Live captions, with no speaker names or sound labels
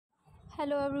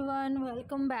Hello everyone,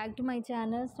 welcome back to my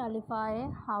channel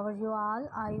Stylify. How are you all?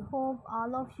 I hope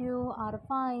all of you are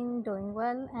fine, doing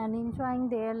well and enjoying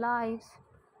their lives.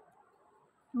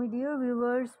 My dear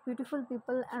viewers, beautiful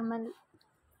people and my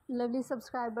lovely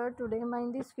subscriber, today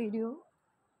in this video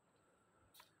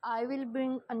I will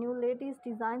bring a new latest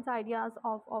designs ideas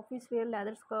of office wear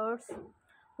leather skirts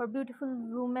for beautiful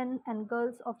women and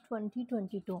girls of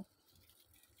 2022.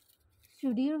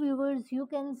 So dear viewers, you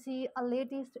can see a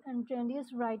latest and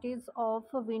trendiest varieties of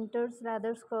winter's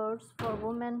leather skirts for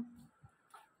women.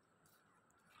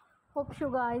 Hope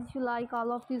you guys you like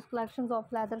all of these collections of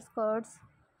leather skirts.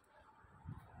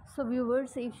 So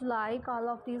viewers, if you like all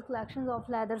of these collections of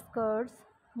leather skirts,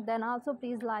 then also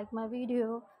please like my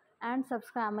video and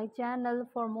subscribe my channel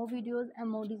for more videos and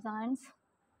more designs,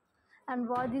 and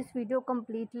watch this video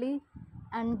completely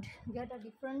and get a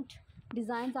different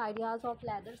designs ideas of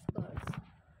leather skirts.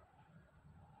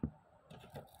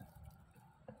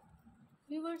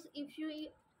 Viewers, if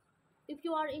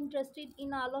you are interested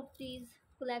in all of these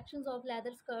collections of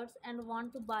leather skirts and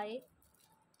want to buy,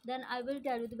 then I will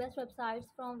tell you the best websites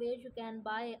from where you can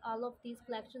buy all of these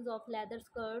collections of leather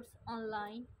skirts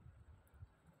online.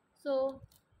 So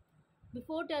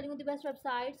before telling you the best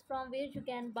websites from where you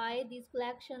can buy these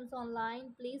collections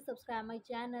online, please subscribe my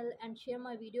channel and share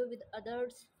my video with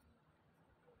others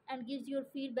and gives your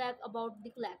feedback about the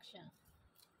collection.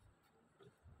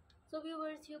 So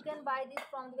viewers, you can buy this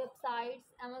from the websites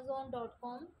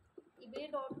amazon.com,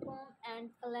 ebay.com and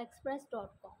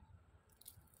aliexpress.com.